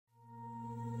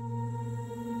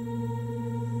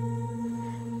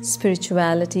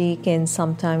Spirituality can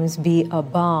sometimes be a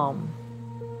balm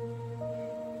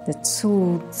that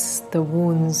soothes the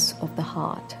wounds of the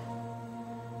heart.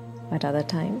 At other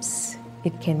times,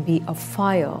 it can be a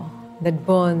fire that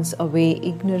burns away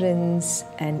ignorance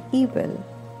and evil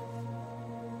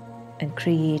and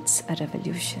creates a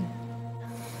revolution.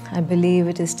 I believe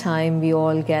it is time we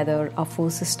all gather our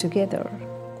forces together,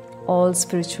 all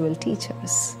spiritual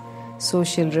teachers,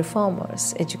 social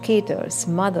reformers, educators,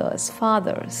 mothers,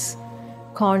 fathers,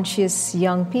 conscious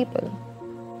young people.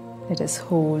 Let us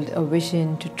hold a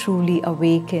vision to truly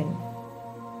awaken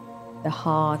the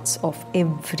hearts of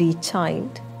every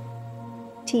child,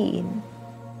 teen,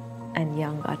 and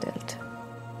young adult.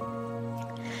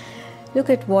 Look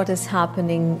at what is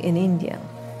happening in India,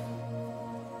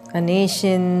 a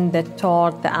nation that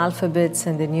taught the alphabets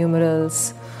and the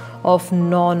numerals of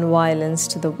non-violence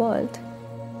to the world,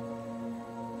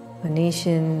 a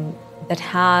nation that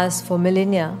has for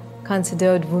millennia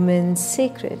considered women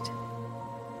sacred.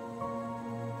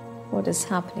 What is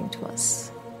happening to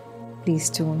us? Please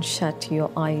don't shut your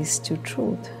eyes to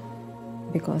truth,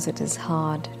 because it is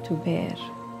hard to bear.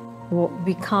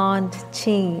 We can't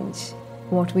change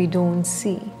what we don't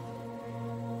see,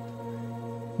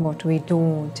 what we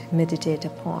don't meditate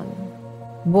upon.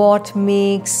 What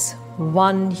makes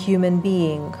one human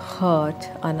being hurt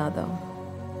another?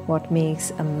 What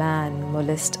makes a man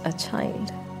molest a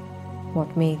child?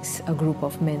 What makes a group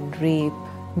of men rape,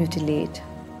 mutilate,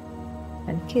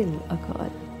 and kill a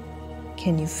girl?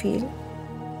 Can you feel?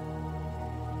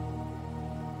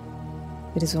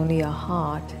 It is only a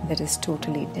heart that is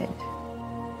totally dead,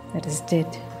 that is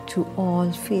dead to all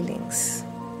feelings.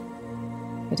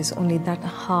 It is only that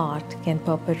heart can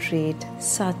perpetrate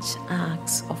such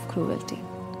acts of cruelty,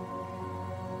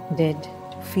 dead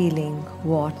to feeling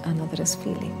what another is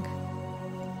feeling,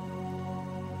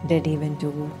 dead even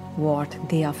to what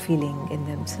they are feeling in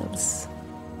themselves,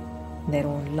 their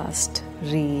own lust,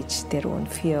 rage, their own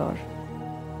fear,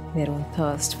 their own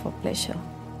thirst for pleasure.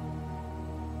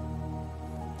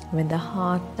 When the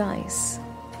heart dies,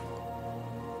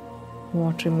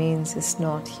 what remains is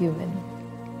not human,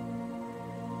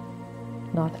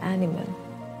 not animal.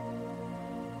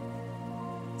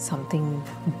 Something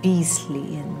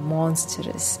beastly and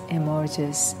monstrous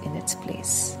emerges in its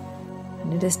place.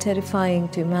 And it is terrifying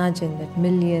to imagine that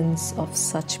millions of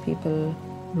such people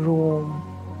roam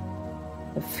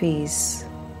the face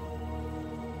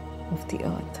of the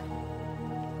earth.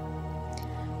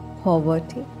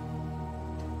 Poverty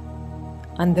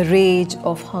and the rage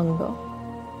of hunger,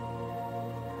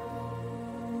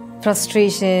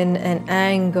 frustration and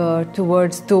anger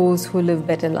towards those who live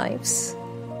better lives,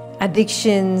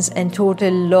 addictions and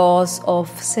total loss of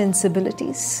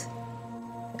sensibilities,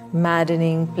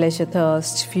 maddening pleasure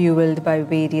thirst fueled by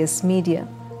various media,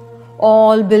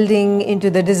 all building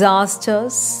into the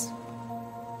disasters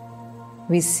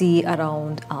we see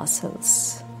around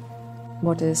ourselves.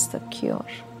 What is the cure?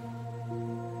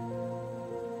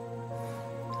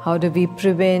 How do we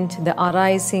prevent the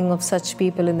arising of such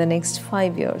people in the next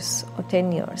 5 years or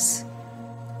 10 years?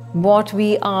 What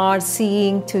we are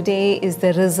seeing today is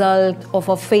the result of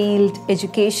a failed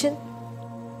education,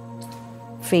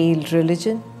 failed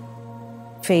religion,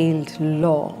 failed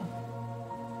law.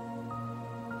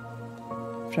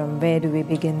 From where do we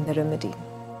begin the remedy?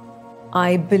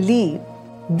 I believe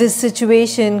this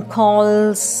situation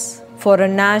calls for a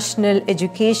national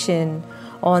education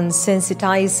on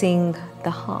sensitizing the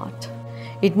heart.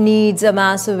 It needs a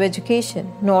massive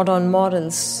education, not on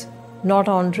morals, not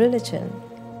on religion,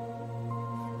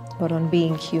 but on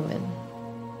being human.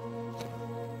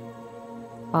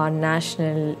 Our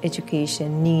national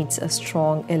education needs a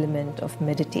strong element of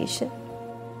meditation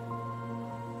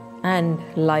and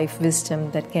life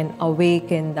wisdom that can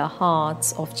awaken the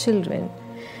hearts of children,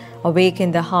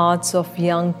 awaken the hearts of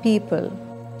young people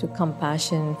to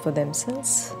compassion for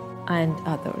themselves and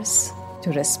others,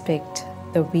 to respect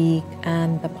the weak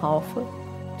and the powerful,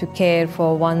 to care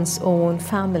for one's own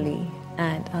family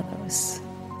and others.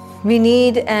 We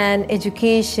need an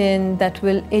education that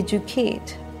will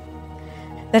educate,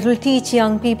 that will teach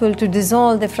young people to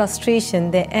dissolve their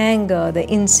frustration, their anger, their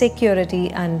insecurity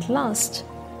and lust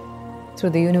through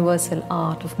the universal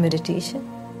art of meditation,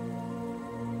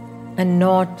 and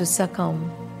not to succumb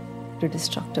to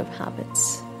destructive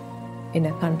habits. In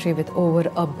a country with over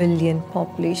 1 billion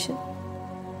population,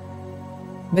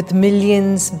 with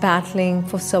millions battling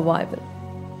for survival,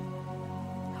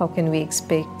 how can we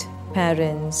expect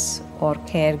parents or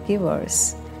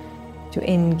caregivers to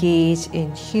engage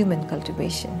in human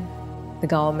cultivation? The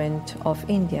government of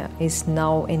India is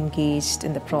now engaged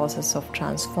in the process of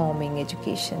transforming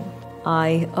education.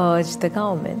 I urge the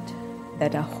government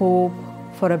that a hope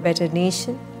for a better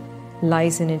nation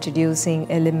lies in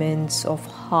introducing elements of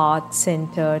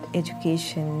heart-centered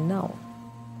education now.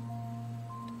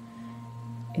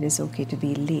 It is okay to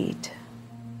be late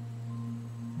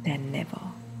than never.